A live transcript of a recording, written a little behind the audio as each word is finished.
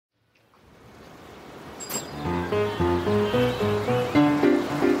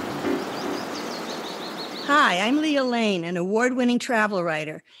I'm Leah Lane, an award-winning travel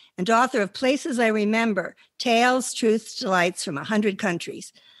writer and author of Places I Remember, Tales, Truths, Delights from 100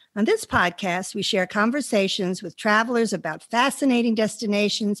 Countries. On this podcast, we share conversations with travelers about fascinating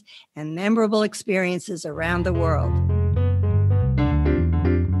destinations and memorable experiences around the world.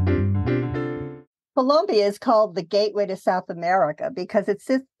 Colombia is called the gateway to South America because it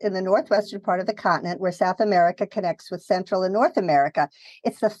sits in the northwestern part of the continent where South America connects with Central and North America.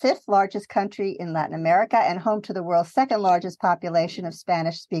 It's the fifth largest country in Latin America and home to the world's second largest population of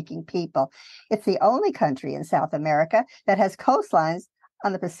Spanish-speaking people. It's the only country in South America that has coastlines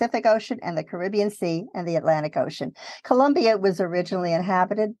on the Pacific Ocean and the Caribbean Sea and the Atlantic Ocean. Colombia was originally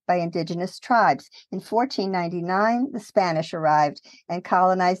inhabited by indigenous tribes. In 1499, the Spanish arrived and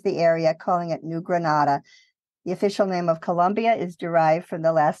colonized the area, calling it New Granada. The official name of Colombia is derived from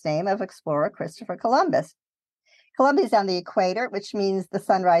the last name of explorer Christopher Columbus. Colombia is on the equator, which means the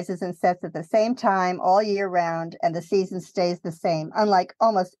sun rises and sets at the same time all year round, and the season stays the same, unlike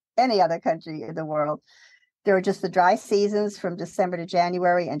almost any other country in the world. There are just the dry seasons from December to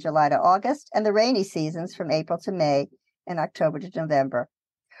January and July to August, and the rainy seasons from April to May and October to November.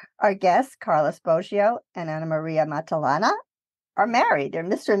 Our guests, Carlos Boggio and Ana Maria Matallana, are married. They're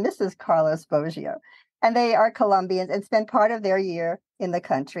Mr. and Mrs. Carlos Boggio, and they are Colombians and spend part of their year in the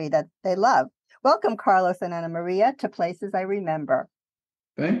country that they love. Welcome, Carlos and Ana Maria, to Places I Remember.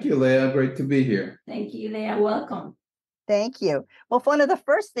 Thank you, Leah. Great to be here. Thank you, Leah. Welcome. Thank you. Well, one of the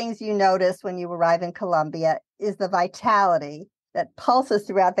first things you notice when you arrive in Colombia is the vitality that pulses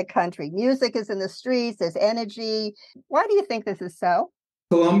throughout the country. Music is in the streets, there's energy. Why do you think this is so?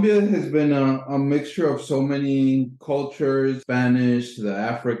 Colombia has been a mixture of so many cultures, Spanish, the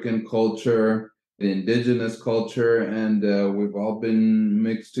African culture, the indigenous culture, and we've all been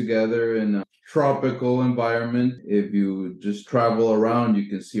mixed together in a tropical environment. If you just travel around, you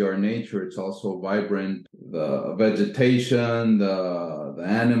can see our nature. It's also vibrant. The vegetation, the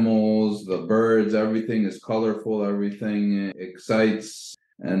animals, the birds, everything is colorful, everything excites,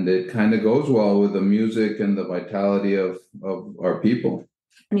 and it kind of goes well with the music and the vitality of our people.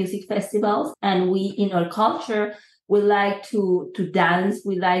 Music festivals, and we in our culture we like to dance.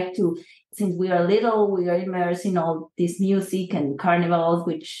 We like to, since we are little, we are immersed in all this music and carnivals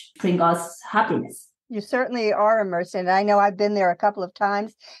which bring us happiness. You certainly are immersed in it. I know I've been there a couple of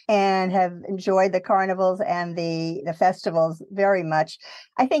times and have enjoyed the carnivals and the festivals very much.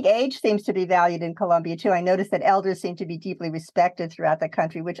 I think age seems to be valued in Colombia too. I noticed that elders seem to be deeply respected throughout the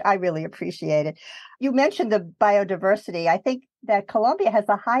country, which I really appreciated. You mentioned the biodiversity. I think that Colombia has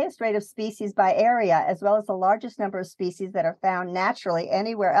the highest rate of species by area, as well as the largest number of species that are found naturally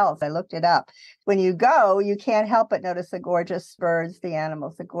anywhere else. I looked it up. When you go, you can't help but notice the gorgeous birds, the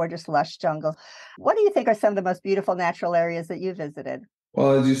animals, the gorgeous lush jungles. What do you think are some of the most beautiful natural areas that you visited?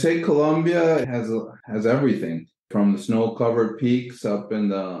 Well, as you say, Colombia has everything from the snow-covered peaks up in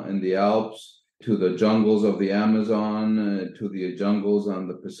the Alps to the jungles of the Amazon, to the jungles on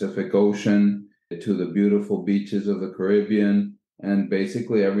the Pacific Ocean, to the beautiful beaches of the Caribbean, and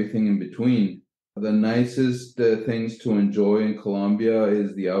basically everything in between. The nicest things to enjoy in Colombia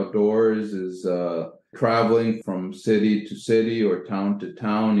is the outdoors, is traveling from city to city or town to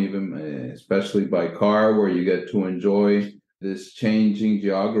town, even especially by car, where you get to enjoy this changing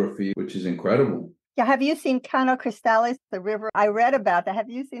geography, which is incredible. Yeah, have you seen Cano Cristales, the river? I read about that. Have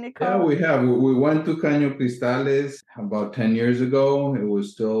you seen it, Carl? Yeah, we have. We went to Cano Cristales about 10 years ago. It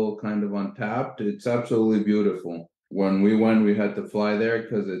was still kind of untapped. It's absolutely beautiful. When we went, we had to fly there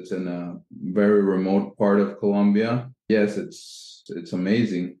because it's in a very remote part of Colombia. Yes, it's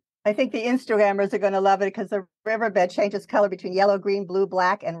amazing. I think the Instagrammers are going to love it because the riverbed changes color between yellow, green, blue,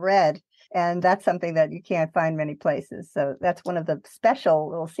 black, and red. And that's something that you can't find many places. So that's one of the special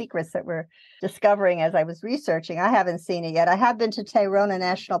little secrets that we're discovering as I was researching. I haven't seen it yet. I have been to Tayrona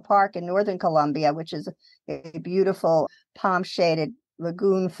National Park in northern Colombia, which is a beautiful palm-shaded,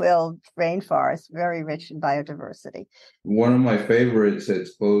 lagoon-filled rainforest, very rich in biodiversity. One of my favorites,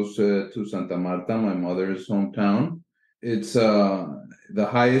 it's close to Santa Marta, my mother's hometown. It's the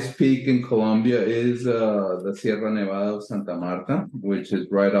highest peak in Colombia is the Sierra Nevada of Santa Marta, which is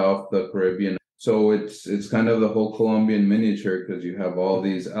right off the Caribbean. So it's kind of the whole Colombian miniature because you have all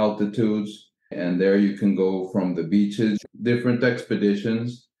these altitudes, and there you can go from the beaches, different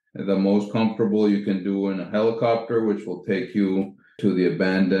expeditions. The most comfortable you can do in a helicopter, which will take you to the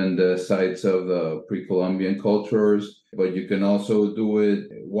abandoned sites of the pre-Columbian cultures. But you can also do it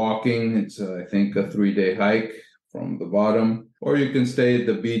walking. It's, I think, a 3-day hike from the bottom, or you can stay at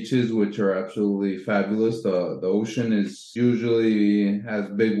the beaches, which are absolutely fabulous. The ocean usually has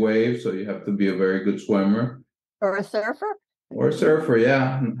big waves, so you have to be a very good swimmer. Or a surfer? Or surfer,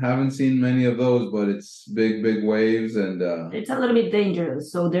 yeah. Haven't seen many of those, but it's big, big waves and It's a little bit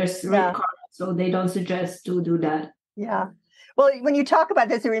dangerous. So there's rip Yeah. current, so they don't suggest to do that. Yeah. Well, when you talk about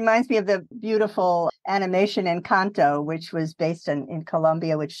this, it reminds me of the beautiful animation Encanto, which was based in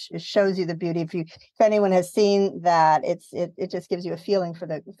Colombia, which shows you the beauty. If anyone has seen that, it just gives you a feeling for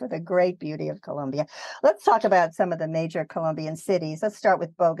the great beauty of Colombia. Let's talk about some of the major Colombian cities. Let's start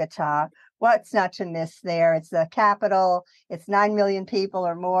with Bogota. What's not to miss there? It's the capital. It's 9 million people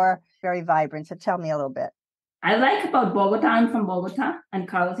or more. Very vibrant. So tell me a little bit. I like about Bogota. I'm from Bogota, and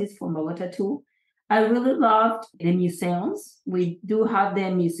Carlos is from Bogota too. I really loved the museums. We do have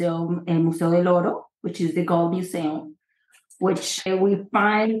the museum, Museo del Oro, which is the gold museum, which we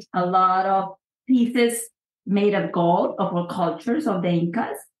find a lot of pieces made of gold of our cultures of the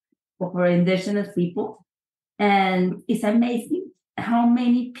Incas, of our indigenous people. And it's amazing how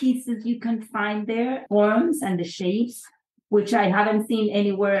many pieces you can find there, forms and the shapes, which I haven't seen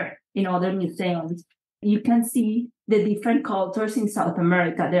anywhere in other museums. You can see the different cultures in South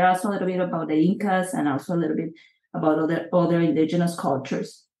America. There are also a little bit about the Incas and also a little bit about other indigenous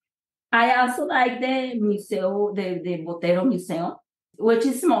cultures. I also like the museo, the Botero Museum, which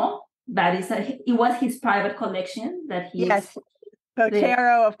is small, but it was his private collection that he. Yes.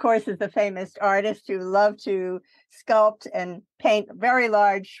 Botero, of course, is the famous artist who loved to sculpt and paint very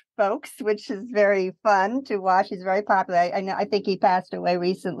large folks, which is very fun to watch. He's very popular. I think he passed away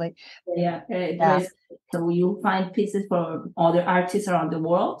recently. Yeah. So you find pieces for other artists around the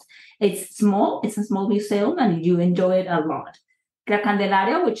world. It's small. It's a small museum, and you enjoy it a lot. La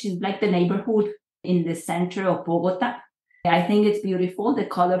Candelaria, which is like the neighborhood in the center of Bogota. I think it's beautiful, the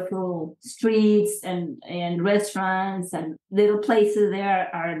colorful streets and restaurants and little places there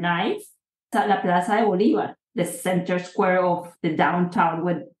are nice. La Plaza de Bolívar, the center square of the downtown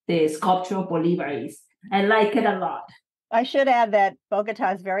where the sculpture of Bolivar is. I like it a lot. I should add that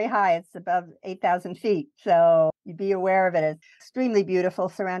Bogota is very high. It's above 8,000 feet. So you be aware of it. It's extremely beautiful,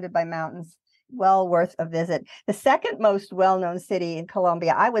 surrounded by mountains. Well worth a visit. The second most well-known city in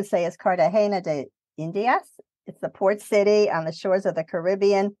Colombia, I would say, is Cartagena de Indias. It's the port city on the shores of the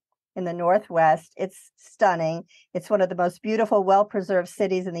Caribbean in the Northwest. It's stunning. It's one of the most beautiful, well-preserved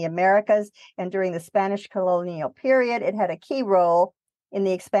cities in the Americas. And during the Spanish colonial period, it had a key role in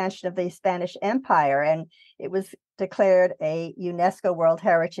the expansion of the Spanish Empire. And it was declared a UNESCO World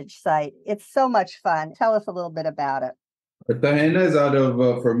Heritage Site. It's so much fun. Tell us a little bit about it. Cartagena is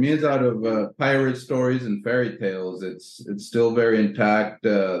for me, is out of pirate stories and fairy tales. It's still very intact.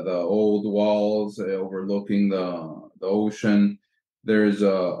 The old walls overlooking the ocean. There's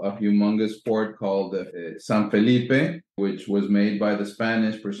a humongous port called San Felipe, which was made by the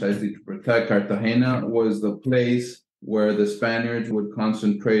Spanish precisely to protect. Cartagena was the place where the Spaniards would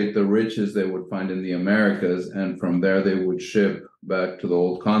concentrate the riches they would find in the Americas, and from there they would ship back to the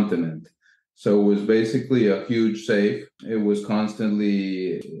old continent. So it was basically a huge safe. It was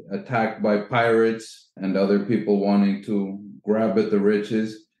constantly attacked by pirates and other people wanting to grab at the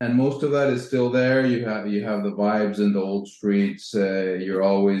riches. And most of that is still there. You have the vibes in the old streets. You're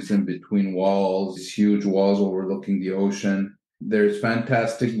always in between walls, these huge walls overlooking the ocean. There's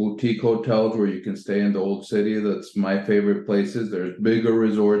fantastic boutique hotels where you can stay in the old city. That's my favorite places. There's bigger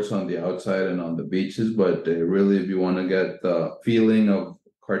resorts on the outside and on the beaches, but really, if you want to get the feeling of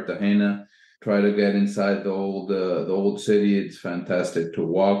Cartagena, try to get inside the old city. It's fantastic to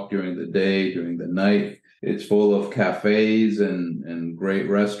walk during the day, during the night. It's full of cafes and great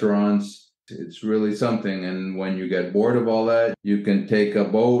restaurants. It's really something. And when you get bored of all that, you can take a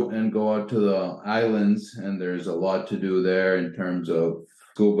boat and go out to the islands. And there's a lot to do there in terms of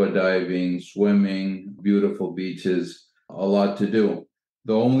scuba diving, swimming, beautiful beaches, a lot to do.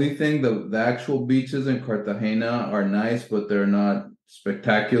 The only thing, the actual beaches in Cartagena are nice, but they're not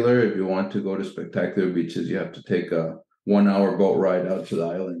spectacular. If you want to go to spectacular beaches, you have to take a 1-hour boat ride out to the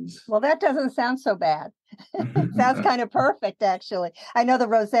islands. Well, that doesn't sound so bad. Sounds kind of perfect, actually. I know the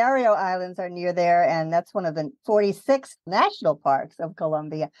Rosario Islands are near there, and that's one of the 46 national parks of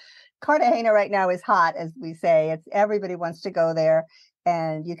Colombia. Cartagena right now is hot, as we say. Everybody wants to go there,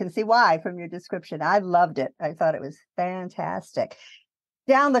 and you can see why from your description. I loved it. I thought it was fantastic.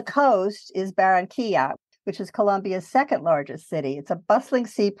 Down the coast is Barranquilla, which is Colombia's second largest city. It's a bustling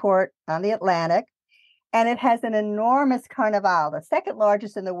seaport on the Atlantic, and it has an enormous carnival, the second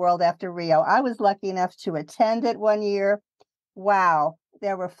largest in the world after Rio. I was lucky enough to attend it one year. Wow.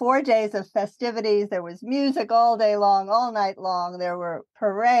 There were 4 days of festivities. There was music all day long, all night long. There were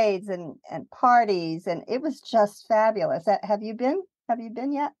parades and parties, and it was just fabulous. Have you been? Have you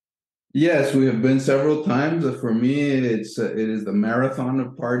been yet? Yes, we have been several times. For me, it is the marathon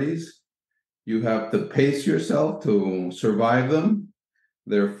of parties. You have to pace yourself to survive them.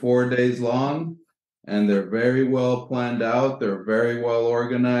 They're 4 days long, and they're very well planned out. They're very well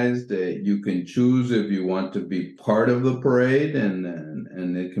organized. You can choose if you want to be part of the parade,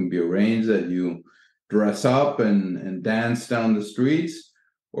 and it can be arranged that you dress up and dance down the streets,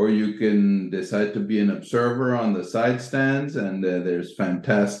 or you can decide to be an observer on the side stands. And there's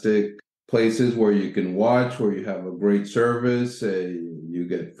fantastic places where you can watch, where you have a great service. You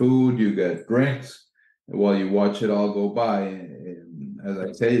get food, you get drinks while you watch it all go by. As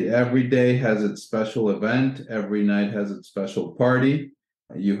I say, every day has its special event. Every night has its special party.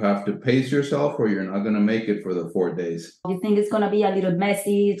 You have to pace yourself or you're not going to make it for the 4 days. You think it's going to be a little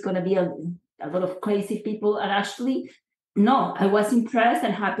messy? It's going to be a lot of crazy people. And actually, no, I was impressed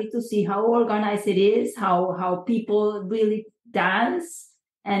and happy to see how organized it is, how people really dance,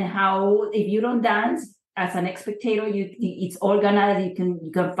 and how if you don't dance, as an spectator, it's organized. You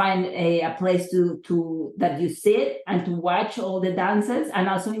can find a place to that you sit and to watch all the dances, and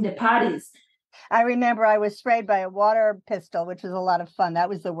also in the parties. I remember I was sprayed by a water pistol, which was a lot of fun. That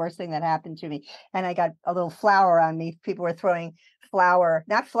was the worst thing that happened to me. And I got a little flour on me. People were throwing flour,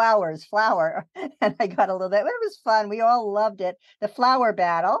 not flowers, flour. And I got a little bit, but it was fun. We all loved it. The flower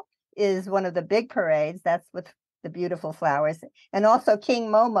battle is one of the big parades. That's with the beautiful flowers. And also King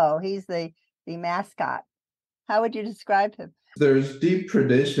Momo, he's the mascot. How would you describe him? There's deep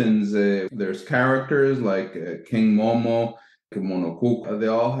traditions. There's characters like King Momo, Monocuco. They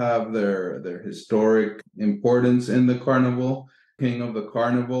all have their historic importance in the carnival. King of the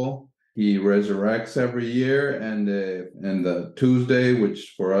carnival, he resurrects every year, and the Tuesday,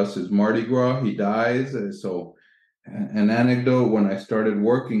 which for us is Mardi Gras, he dies. So an anecdote, when I started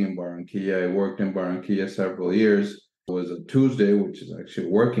working in Barranquilla, I worked in Barranquilla several years. It was a Tuesday, which is actually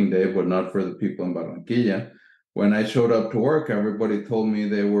a working day, but not for the people in Barranquilla. When I showed up to work, everybody told me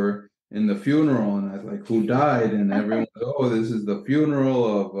they were in the funeral, and I was like, who died? And everyone was, oh, this is the funeral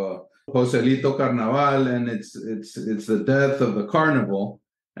of Joselito Carnaval, and it's the death of the carnival.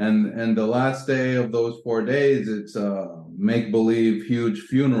 And the last day of those 4 days, it's a make-believe huge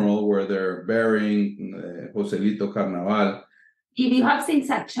funeral where they're burying Joselito Carnaval. If you have seen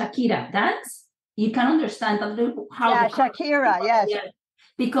Shakira dance, you can understand a little how. Yeah, Shakira, yes. Yeah,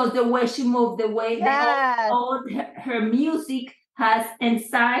 because the way she moved, the way all her music has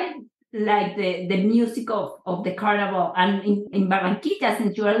inside like the music of the carnival. And in Barranquilla,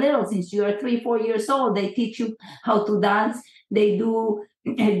 since you are little, since you are 3-4 years old, they teach you how to dance. They do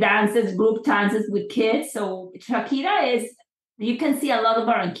dances, group dances with kids. So Shakira is, you can see a lot of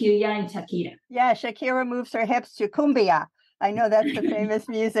Barranquilla in Shakira. Yeah, Shakira moves her hips to cumbia. I know that's the famous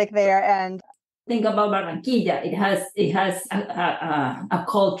music there. And think about Barranquilla. It has a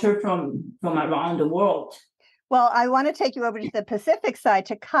culture from around the world. Well, I want to take you over to the Pacific side,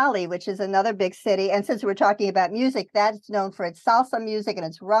 to Cali, which is another big city. And since we're talking about music, that's known for its salsa music and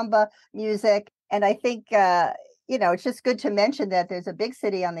its rumba music. And I think, it's just good to mention that there's a big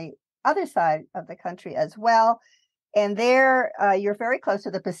city on the other side of the country as well. And there, you're very close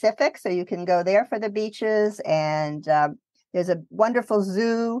to the Pacific, so you can go there for the beaches. And there's a wonderful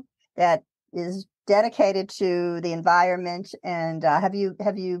zoo that is dedicated to the environment. And have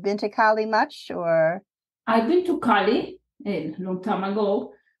you been to Cali much, or? I've been to Cali a long time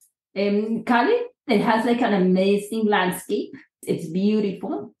ago. Cali, it has like an amazing landscape. It's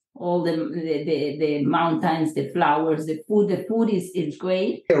beautiful. All the mountains, the flowers, the food. The food is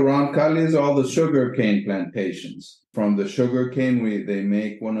great. Around Cali is all the sugarcane plantations. From the sugarcane, they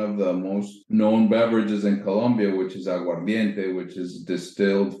make one of the most known beverages in Colombia, which is aguardiente, which is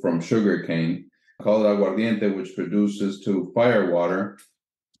distilled from sugarcane. Called aguardiente, which produces to fire water.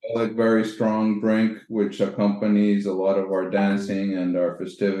 Like very strong drink, which accompanies a lot of our dancing and our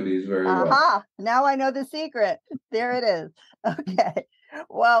festivities very well. Now I know the secret. There it is. Okay.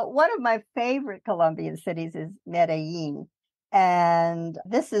 Well, one of my favorite Colombian cities is Medellin. And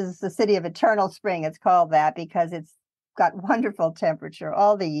this is the city of eternal spring. It's called that because it's got wonderful temperature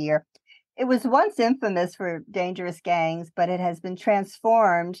all the year. It was once infamous for dangerous gangs, but it has been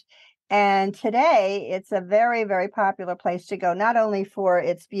transformed. And today it's a very, very popular place to go, not only for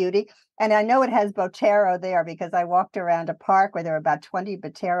its beauty. And I know it has Botero there because I walked around a park where there were about 20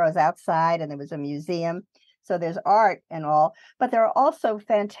 Boteros outside, and there was a museum. So there's art and all, but there are also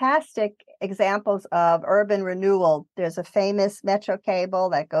fantastic examples of urban renewal. There's a famous metro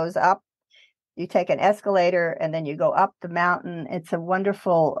cable that goes up. You take an escalator and then you go up the mountain. It's a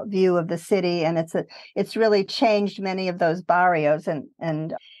wonderful view of the city, and it's really changed many of those barrios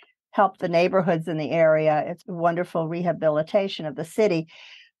and helped the neighborhoods in the area. It's a wonderful rehabilitation of the city.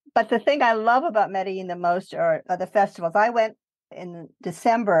 But the thing I love about Medellin the most are the festivals. I went in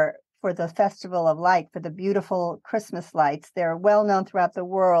December for the Festival of Light, for the beautiful Christmas lights. They're well known throughout the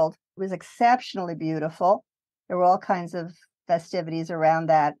world. It was exceptionally beautiful. There were all kinds of festivities around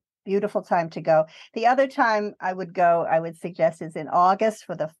that. Beautiful time to go. The other time I would go, I would suggest, is in August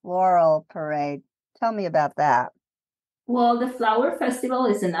for the floral parade. Tell me about that. Well, the flower festival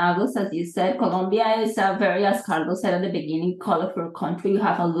is in August, as you said. Colombia is a very, as Carlos said at the beginning, colorful country. We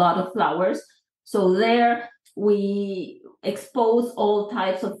have a lot of flowers. So there we expose all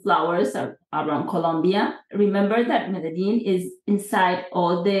types of flowers around Colombia. Remember that Medellin is inside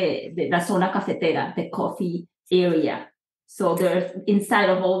all the la zona cafetera, the coffee area. So there's inside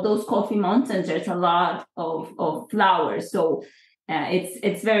of all those coffee mountains, there's a lot of flowers. So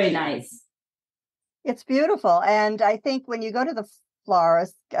it's very nice. It's beautiful. And I think when you go to the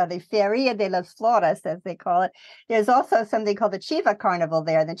florist, the Feria de las Flores, as they call it, there's also something called the Chiva Carnival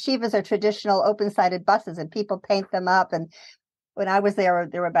there. The Chivas are traditional open-sided buses, and people paint them up. And when I was there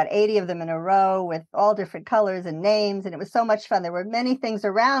were about 80 of them in a row with all different colors and names. And it was so much fun. There were many things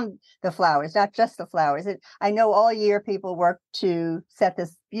around the flowers, not just the flowers. I know all year people work to set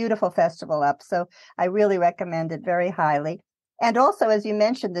this beautiful festival up. So I really recommend it very highly. And also, as you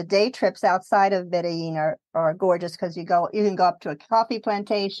mentioned, the day trips outside of Medellin are gorgeous because you can go up to a coffee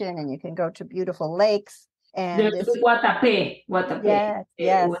plantation and you can go to beautiful lakes. And there's Guatapé.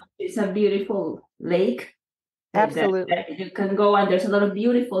 Yes. It's a beautiful lake. Absolutely. That you can go, and there's a lot of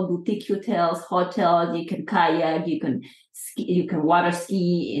beautiful boutique hotels. You can kayak, you can ski, you can water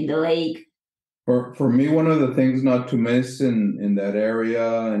ski in the lake. For me, one of the things not to miss in that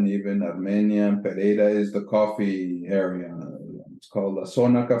area, and even Armenia and Pereira, is the coffee area. It's called La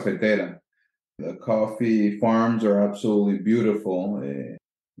Zona Cafetera. The coffee farms are absolutely beautiful.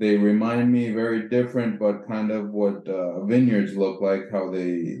 They remind me very different, but kind of what vineyards look like, how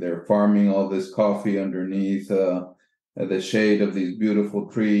they're farming all this coffee underneath the shade of these beautiful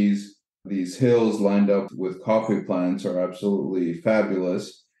trees. These hills lined up with coffee plants are absolutely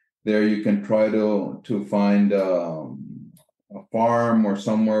fabulous. There you can try to find a farm or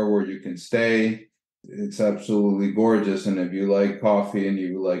somewhere where you can stay. It's absolutely gorgeous. And if you like coffee and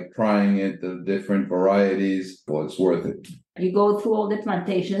you like trying it, the different varieties, well, it's worth it. You go through all the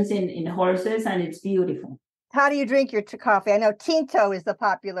plantations in horses, and it's beautiful. How do you drink your coffee? I know tinto is the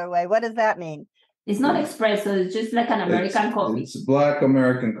popular way. What does that mean? It's not espresso. It's just like an American coffee. It's black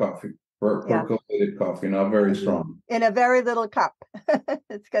American coffee. Percolated coffee, not very strong. In a very little cup.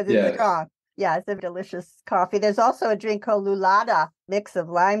 It's because it's strong. Yeah, it's a delicious coffee. There's also a drink called lulada, mix of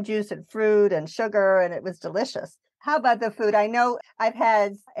lime juice and fruit and sugar, and it was delicious. How about the food? I know I've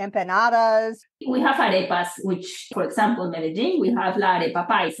had empanadas. We have arepas, which, for example, in Medellin, we have la arepa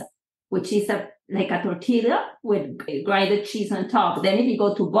paisa, which is like a tortilla with grinded cheese on top. Then if you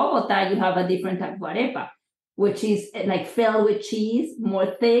go to Bogota, you have a different type of arepa, which is like filled with cheese, more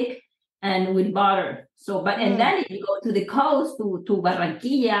thick, and with butter. And then if you go to the coast, to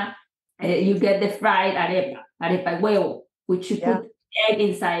Barranquilla, you get the fried arepa huevo, which you put egg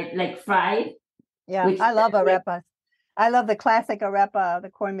inside, like fried. Yeah, I love arepas. I love the classic arepa, the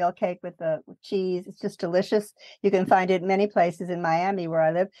cornmeal cake with cheese. It's just delicious. You can find it in many places in Miami where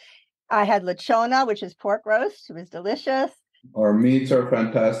I live. I had lechona, which is pork roast. It was delicious. Our meats are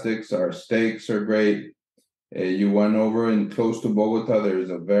fantastic. Our steaks are great. You went over and close to Bogota, there's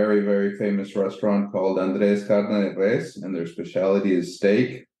a very, very famous restaurant called Andres Carne de Res, and their specialty is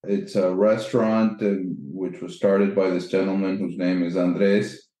steak. It's a restaurant which was started by this gentleman whose name is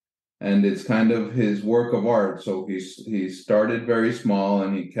Andres, and it's kind of his work of art. So he started very small,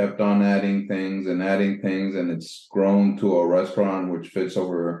 and he kept on adding things, and it's grown to a restaurant which fits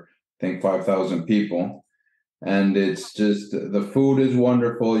over, I think, 5,000 people. And it's just, the food is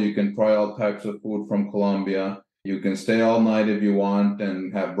wonderful. You can try all types of food from Colombia. You can stay all night if you want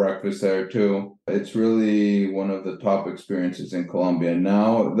and have breakfast there too. It's really one of the top experiences in Colombia.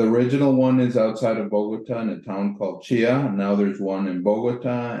 Now, the original one is outside of Bogota in a town called Chía. Now there's one in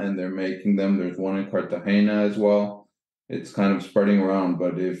Bogota, and they're making them. There's one in Cartagena as well. It's kind of spreading around,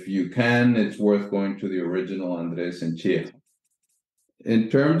 but if you can, it's worth going to the original Andres in Chía.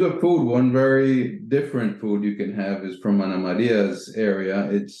 In terms of food, one very different food you can have is from Ana Maria's area.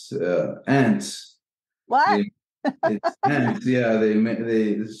 It's ants. What? It's ants. Yeah,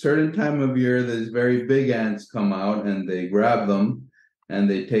 they a certain time of year, there's very big ants come out, and they grab them, and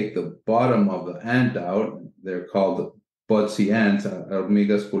they take the bottom of the ant out. They're called buttsy ants,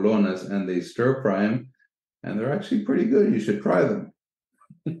 hormigas culonas, and they stir fry them, and they're actually pretty good. You should try them.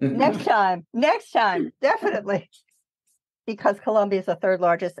 Next time, definitely. Because Colombia is the third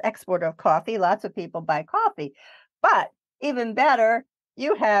largest exporter of coffee. Lots of people buy coffee. But even better,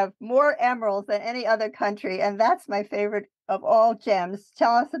 you have more emeralds than any other country. And that's my favorite of all gems,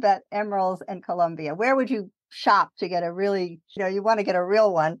 tell us about emeralds and Colombia. Where would you shop to get a really, you want to get a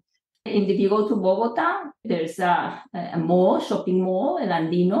real one? And if you go to Bogota, there's a mall, shopping mall, El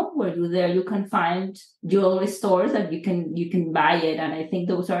Andino, where you can find jewelry stores that you can buy it. And I think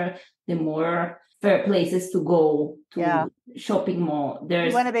those are the more fair places to go to shopping mall.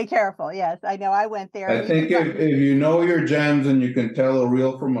 You want to be careful. Yes, I know. I went there. I think if you know your gems and you can tell a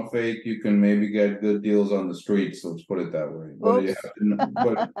real from a fake, you can maybe get good deals on the streets. Let's put it that way. But you have to know,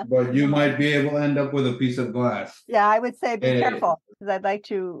 but you might be able to end up with a piece of glass. Yeah, I would say be careful, because I'd like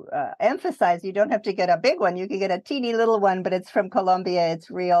to emphasize you don't have to get a big one. You can get a teeny little one, but it's from Colombia. It's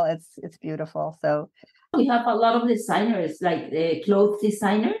real. It's beautiful. So we have a lot of designers, like clothes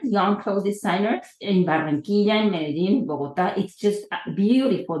designers, young clothes designers in Barranquilla, in Medellin, Bogota. It's just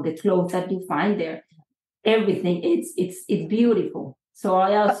beautiful, the clothes that you find there. Everything, it's beautiful. So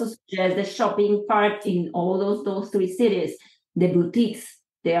I also suggest the shopping part in all those three cities. The boutiques,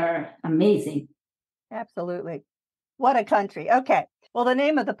 they are amazing. Absolutely. What a country. Okay. Well, the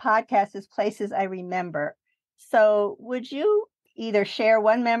name of the podcast is Places I Remember. So would you either share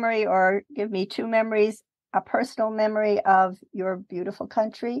one memory or give me two memories, a personal memory of your beautiful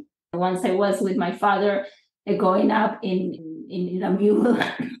country? Once I was with my father going up in a mule,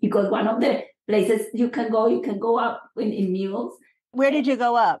 because one of the places you can go up in mules. Where did you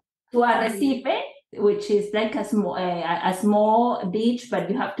go up? To Arrecife, which is like a small beach, but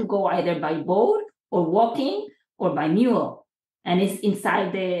you have to go either by boat or walking or by mule. And it's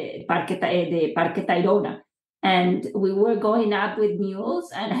inside the Parque Tayrona. And we were going up with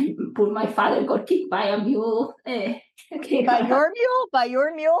mules, and my father got kicked by a mule. By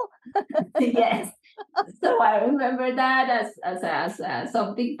your mule? Yes. So I remember that as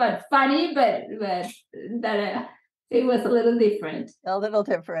something, but funny, but that it was a little different. A little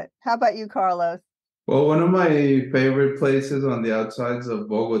different. How about you, Carlos? Well, one of my favorite places on the outsides of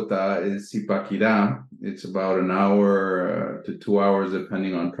Bogota is Zipaquirá. It's about an hour to 2 hours,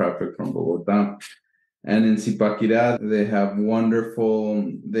 depending on traffic from Bogota. And in Zipaquirá, they have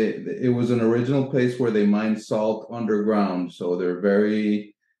wonderful, it was an original place where they mined salt underground. So they're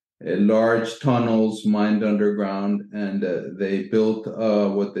very large tunnels mined underground. And they built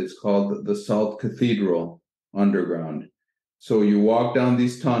what is called the Salt Cathedral underground. So you walk down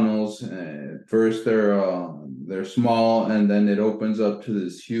these tunnels. First, they're small, and then it opens up to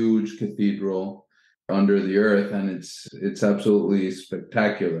this huge cathedral under the earth. And it's absolutely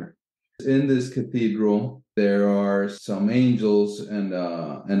spectacular. In this cathedral, there are some angels and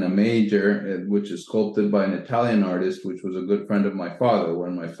a major, which is sculpted by an Italian artist, which was a good friend of my father.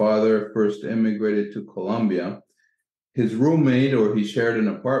 When my father first immigrated to Colombia, his roommate, or he shared an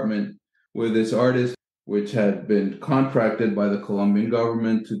apartment with this artist, which had been contracted by the Colombian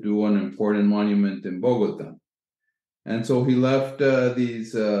government to do an important monument in Bogota. And so he left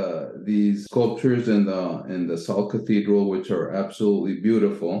these sculptures in the Salt Cathedral, which are absolutely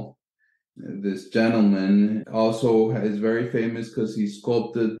beautiful. This gentleman also is very famous because he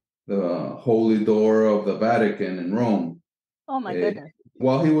sculpted the Holy Door of the Vatican in Rome. Oh my goodness!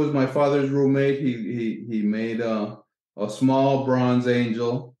 While he was my father's roommate, he made a small bronze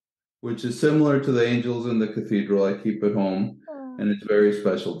angel, which is similar to the angels in the cathedral. I keep at home, and it's very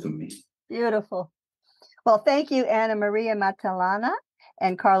special to me. Beautiful. Well, thank you, Ana Maria Matallana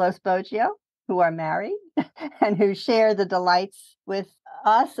and Carlos Boggio, who are married and who share the delights with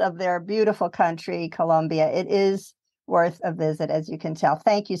us of their beautiful country, Colombia. It is worth a visit, as you can tell.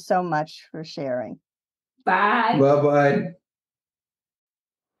 Thank you so much for sharing. Bye. Bye-bye.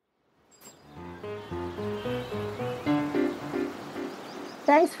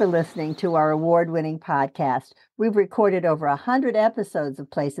 Thanks for listening to our award-winning podcast. We've recorded over 100 episodes of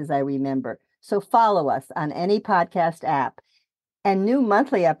Places I Remember, so follow us on any podcast app. And new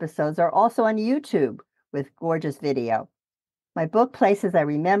monthly episodes are also on YouTube with gorgeous video. My book, Places I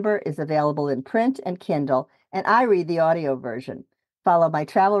Remember, is available in print and Kindle, and I read the audio version. Follow my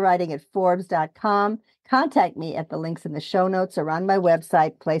travel writing at Forbes.com. Contact me at the links in the show notes or on my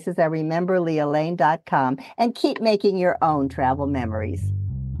website, placesirememberlealane.com, and keep making your own travel memories.